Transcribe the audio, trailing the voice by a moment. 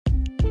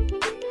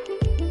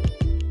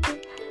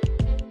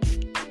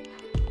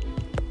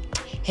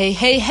Hey,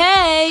 hey,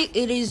 hey!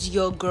 It is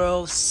your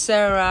girl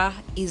Sarah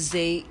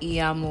Ize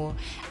Iyamo,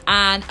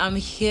 and I'm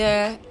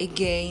here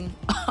again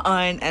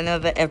on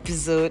another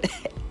episode.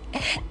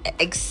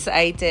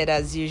 Excited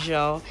as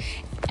usual.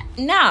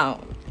 Now,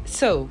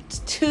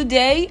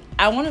 today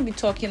I want to be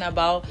talking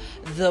about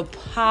the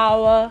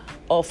power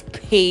of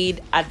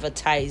paid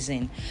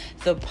advertising.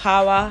 The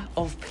power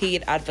of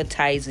paid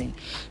advertising.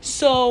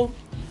 So,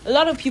 a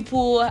lot of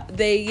people,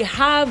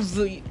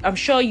 I'm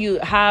sure you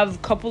have a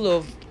couple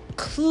of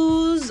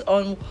clues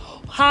on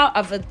how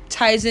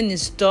advertising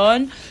is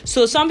done.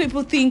 So some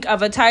people think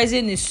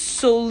advertising is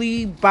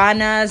solely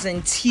banners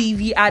and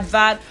TV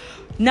advert.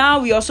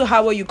 Now we also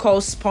have what you call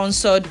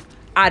sponsored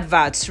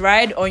adverts,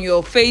 right? On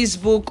your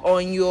Facebook,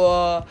 on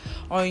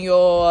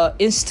your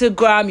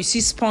Instagram, you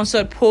see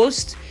sponsored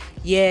posts.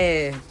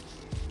 Yeah.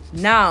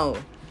 Now,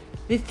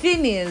 the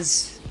thing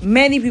is,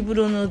 many people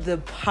don't know the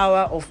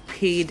power of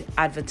paid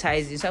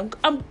advertising. So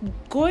I'm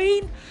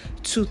going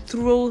to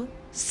throw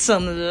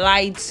some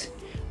light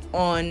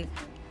on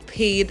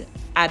paid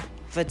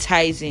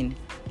advertising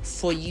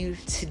for you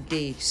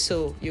today.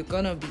 So you're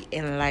gonna be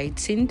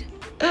enlightened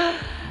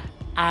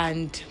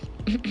and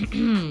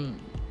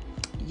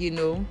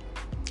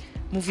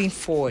moving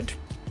forward.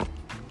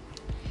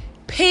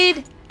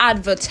 Paid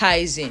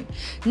advertising.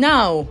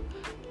 Now,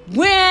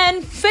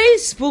 when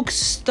Facebook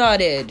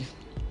started,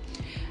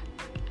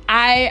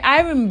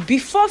 I remember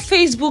before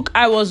Facebook,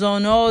 I was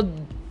on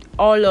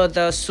all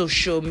other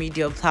social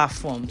media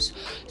platforms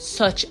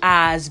such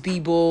as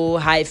Bebo,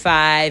 High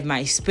Five,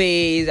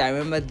 MySpace. I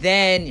remember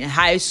then in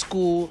high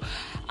school,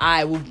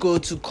 I would go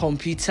to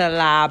computer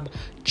lab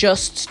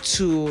just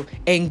to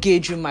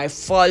engage with my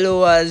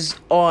followers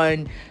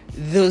on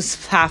those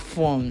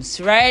platforms,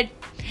 right?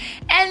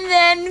 And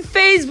then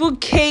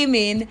Facebook came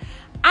in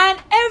and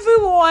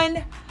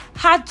everyone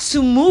had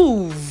to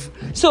move.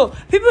 So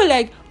people were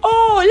like,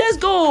 oh, let's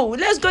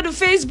go to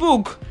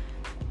Facebook.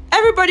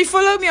 Everybody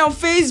follow me on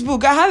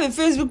Facebook. I have a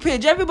Facebook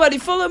page. Everybody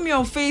follow me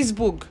on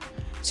Facebook.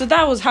 So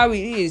that was how it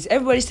is.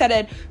 Everybody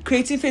started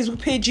creating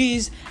Facebook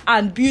pages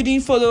and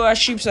building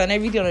followerships and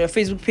everything on your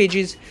Facebook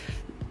pages.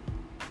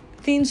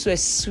 Things were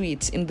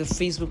sweet in the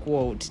Facebook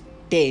world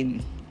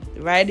then,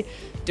 right?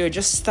 They were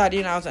just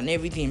starting out and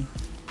everything.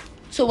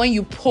 So when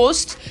you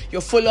post,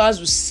 your followers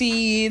will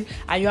see it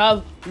and you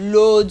have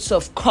loads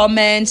of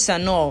comments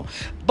and all.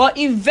 But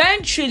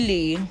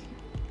eventually,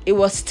 it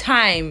was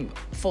time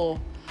for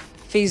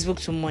Facebook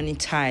to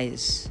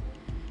monetize.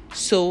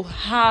 So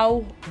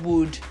how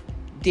would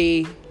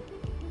they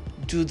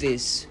do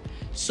this?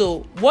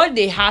 So what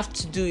they have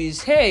to do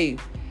is,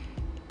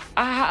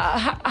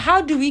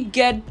 how do we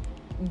get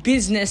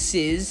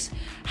businesses?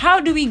 How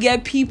do we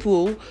get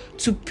people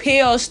to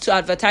pay us to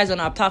advertise on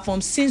our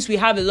platform since we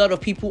have a lot of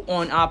people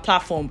on our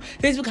platform?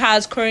 Facebook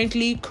has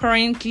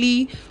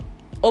currently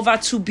over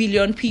 2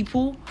 billion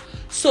people.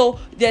 So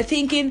they're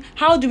thinking,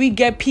 how do we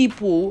get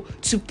people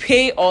to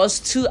pay us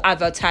to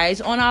advertise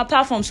on our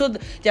platform so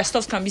their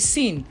stuff can be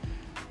seen?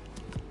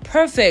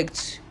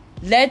 Perfect.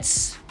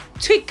 Let's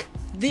tweak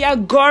the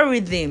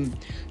algorithm.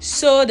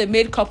 So they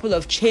made a couple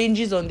of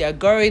changes on the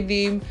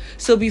algorithm.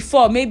 So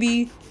before,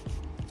 maybe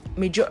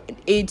 80%,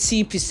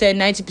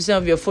 90%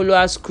 of your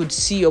followers could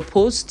see your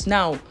post.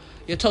 Now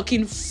you're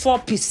talking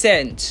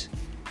 4%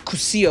 could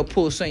see your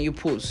post when you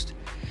post.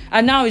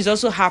 And now it's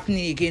also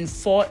happening again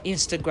for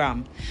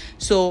Instagram.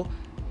 So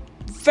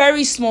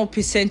very small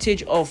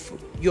percentage of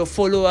your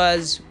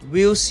followers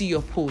will see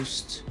your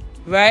post,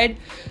 right?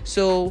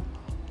 So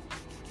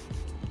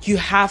you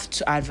have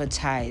to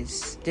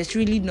advertise. There's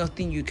really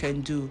nothing you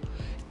can do.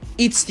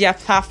 It's their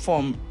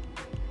platform,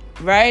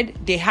 right?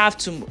 They have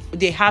to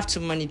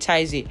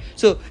monetize it.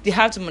 So they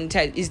have to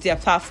monetize. It's their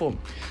platform.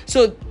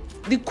 So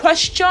the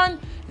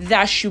question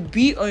that should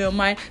be on your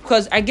mind,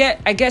 because I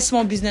get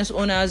small business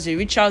owners, they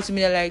reach out to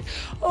me, they're like,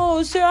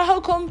 oh Sarah, how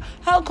come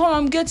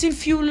I'm getting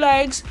few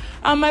likes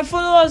and my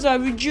followers are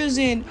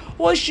reducing?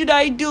 What should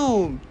I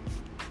do?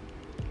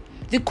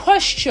 The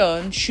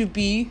question should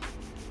be,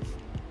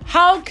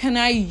 how can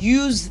I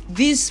use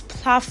this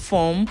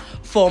platform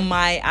for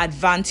my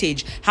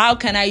advantage? How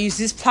can I use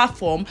this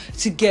platform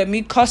to get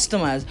me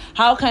customers?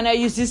 How can I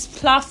use this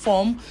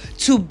platform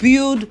to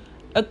build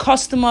a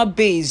customer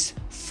base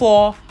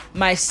for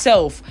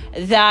myself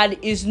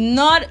that is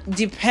not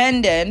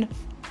dependent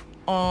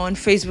on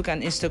Facebook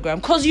and Instagram?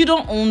 Because you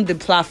don't own the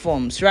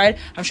platforms, right?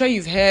 I'm sure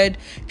you've heard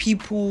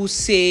people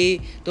say,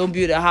 don't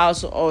build a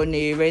house on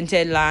a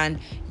rented land.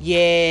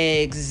 Yeah,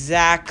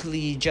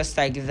 exactly, just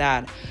like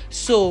that.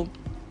 So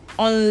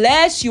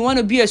unless you want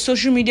to be a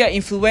social media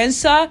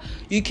influencer,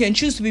 you can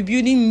choose to be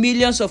building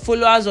millions of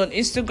followers on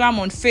Instagram,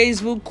 on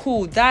Facebook.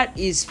 Cool, that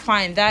is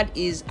fine, that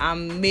is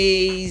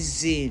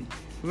amazing,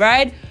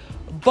 right?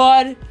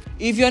 But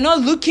if you're not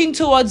looking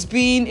towards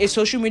being a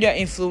social media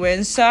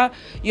influencer,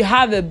 you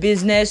have a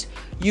business,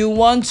 you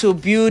want to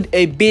build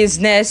a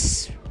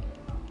business,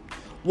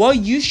 what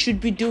you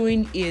should be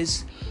doing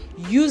is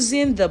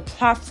using the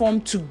platform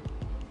to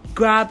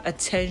grab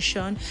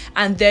attention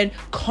and then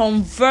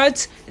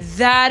convert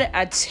that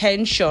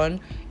attention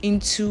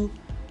into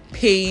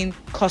paying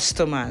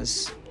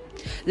customers.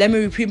 Let me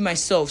repeat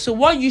myself. So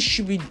what you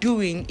should be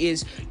doing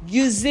is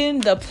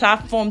using the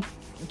platform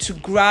to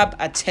grab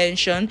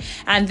attention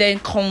and then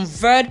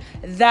convert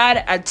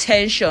that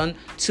attention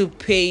to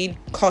paying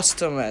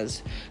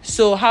customers.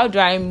 So what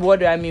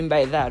do I mean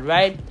by that,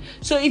 right?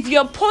 So if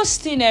you're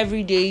posting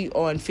every day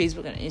on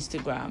Facebook and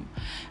Instagram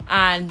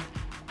and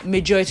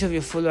majority of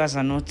your followers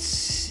are not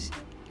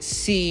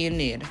seeing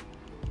it,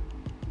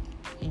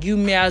 you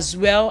may as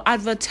well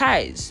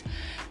advertise.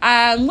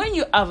 And when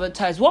you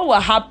advertise, what will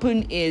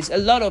happen is a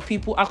lot of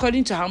people,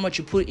 according to how much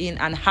you put in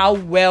and how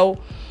well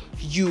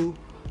you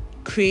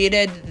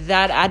created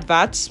that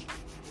advert,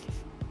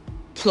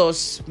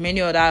 plus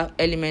many other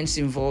elements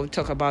involved,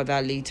 talk about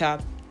that later.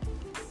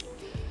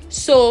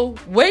 So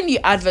when you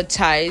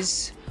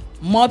advertise,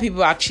 more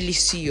people actually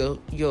see your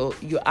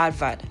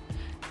advert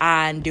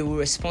and they will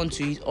respond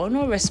to it or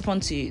not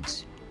respond to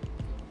it,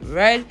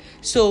 right?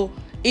 So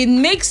it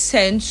makes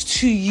sense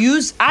to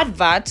use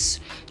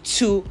adverts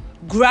to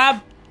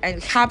grab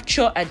and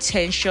capture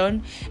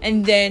attention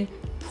and then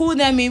pull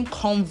them in,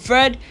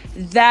 convert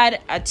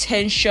that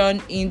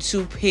attention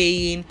into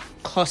paying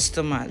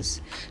customers.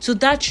 So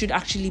that should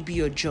actually be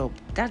your job.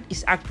 That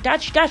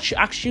should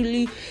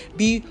actually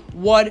be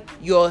what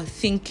you're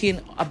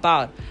thinking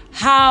about.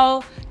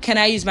 How can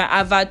I use my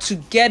advert to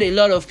get a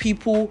lot of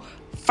people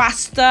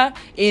faster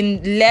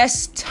in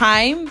less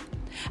time?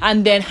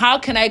 And then how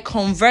can I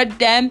convert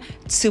them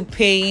to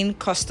paying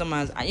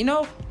customers? And you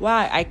know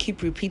why I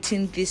keep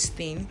repeating this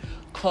thing?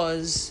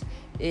 Because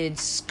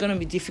it's going to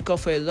be difficult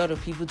for a lot of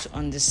people to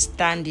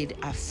understand it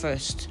at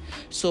first.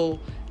 So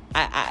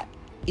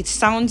it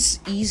sounds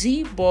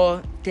easy,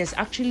 but there's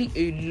actually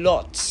a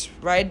lot,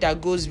 right,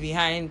 that goes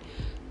behind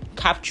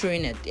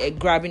capturing it,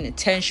 grabbing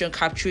attention,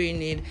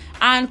 capturing it,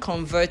 and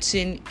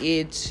converting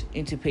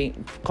attention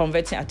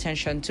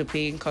to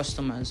paying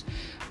customers.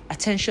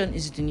 Attention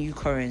is the new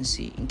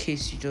currency, in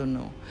case you don't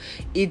know.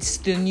 It's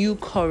the new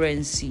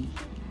currency.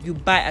 You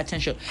buy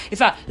attention. In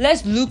fact,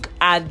 let's look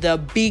at the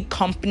big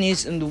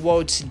companies in the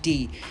world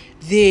today.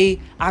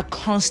 They are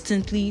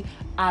constantly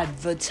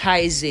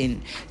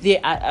advertising. They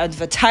are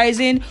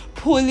advertising,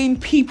 pulling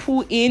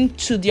people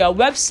into their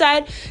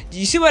website. Do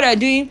you see what they're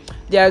doing?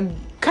 They're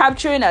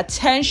capturing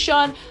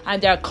attention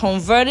and they're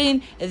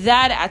converting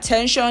that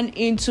attention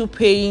into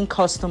paying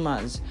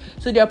customers.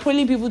 So they're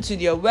pulling people to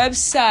their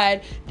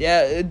website,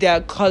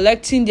 they're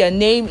collecting their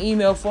name,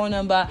 email, phone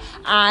number,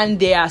 and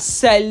they are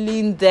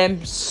selling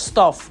them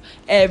stuff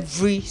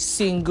every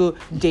single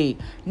day.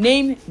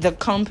 Name the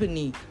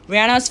company.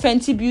 Rihanna's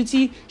Fenty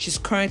Beauty, she's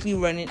currently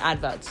running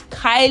adverts.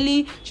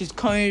 Kylie, she's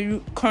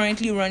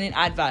currently running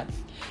adverts.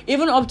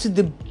 Even up to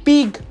the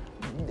big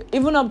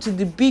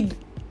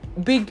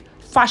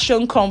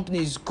fashion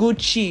companies,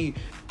 Gucci,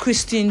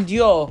 Christian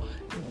Dior,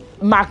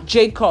 Marc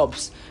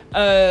Jacobs,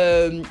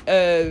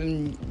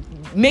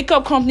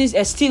 makeup companies,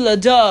 Estee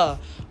Lauder,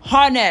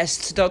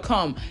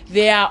 Honest.com,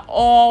 they are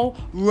all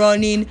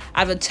running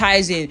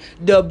advertising.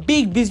 The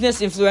big business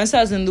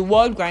influencers in the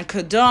world, Grant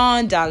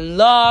Cardone, Dan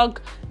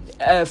Lok,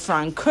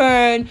 Frank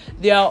Kern,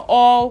 they are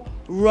all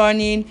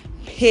running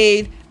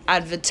paid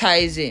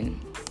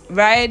advertising,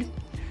 right?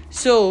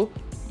 So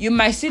you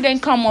might see them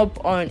come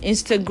up on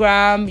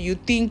Instagram. You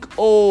think,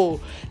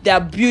 they're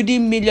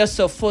building millions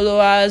of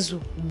followers.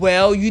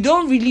 Well, you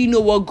don't really know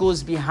what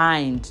goes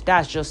behind.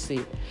 That's just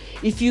it.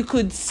 If you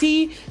could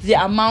see the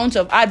amount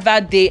of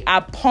advert they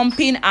are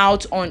pumping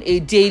out on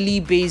a daily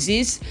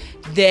basis,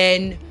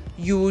 then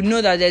you will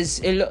know that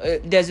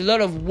there's a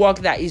lot of work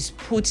that is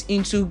put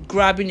into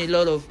grabbing a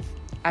lot of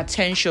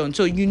attention.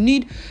 So you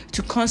need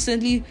to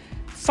constantly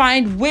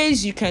find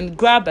ways you can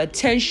grab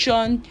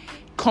attention,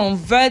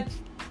 grab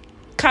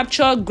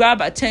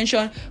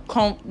attention,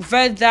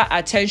 convert that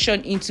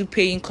attention into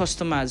paying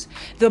customers.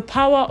 The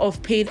power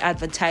of paid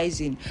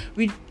advertising.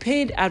 With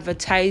paid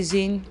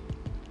advertising,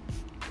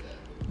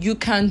 you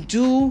can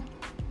do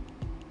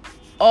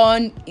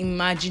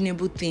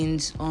unimaginable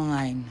things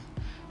online.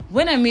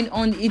 When I mean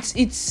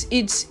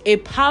it's a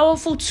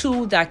powerful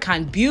tool that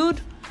can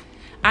build,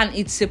 and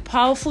it's a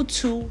powerful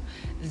tool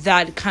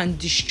that can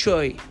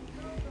destroy.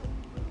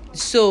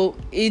 So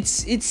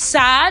it's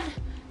sad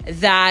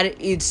that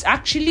it's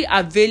actually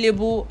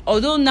available,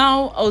 although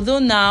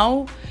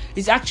now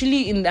it's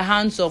actually in the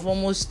hands of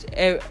almost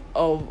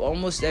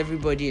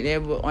everybody and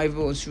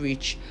everyone's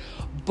reach.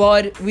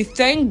 But we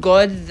thank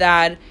God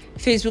that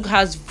Facebook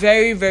has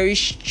very, very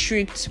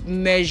strict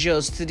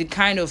measures to the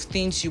kind of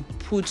things you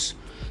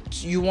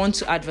want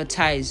to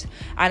advertise,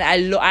 and I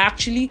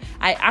actually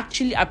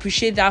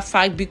appreciate that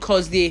fact,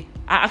 because they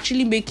are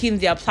actually making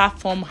their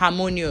platform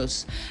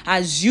harmonious.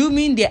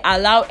 Assuming they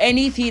allow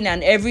anything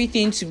and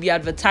everything to be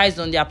advertised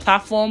on their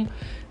platform,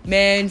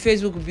 man,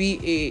 Facebook would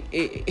be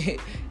a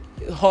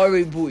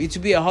horrible. It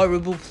would be a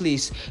horrible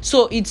place.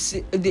 So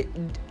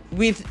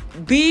we're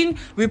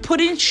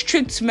putting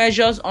strict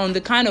measures on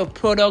the kind of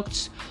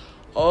products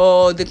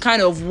or the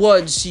kind of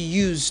words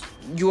you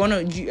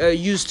want to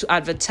use to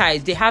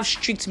advertise. They have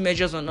strict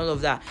measures on all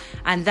of that,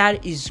 and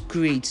that is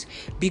great,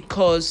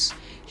 because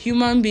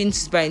human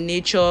beings by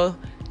nature,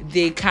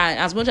 they can,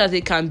 as much as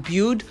they can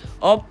build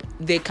up,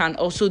 they can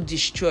also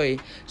destroy.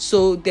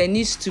 So there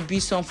needs to be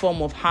some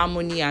form of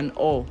harmony and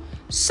all.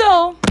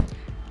 So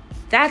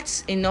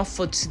that's enough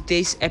for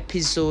today's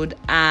episode,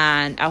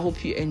 and I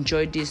hope you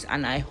enjoyed this,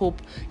 and I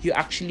hope you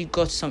actually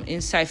got some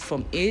insight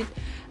from it.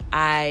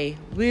 I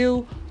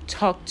will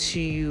talk to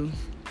you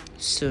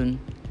soon.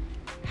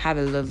 Have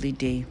a lovely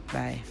day.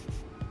 Bye.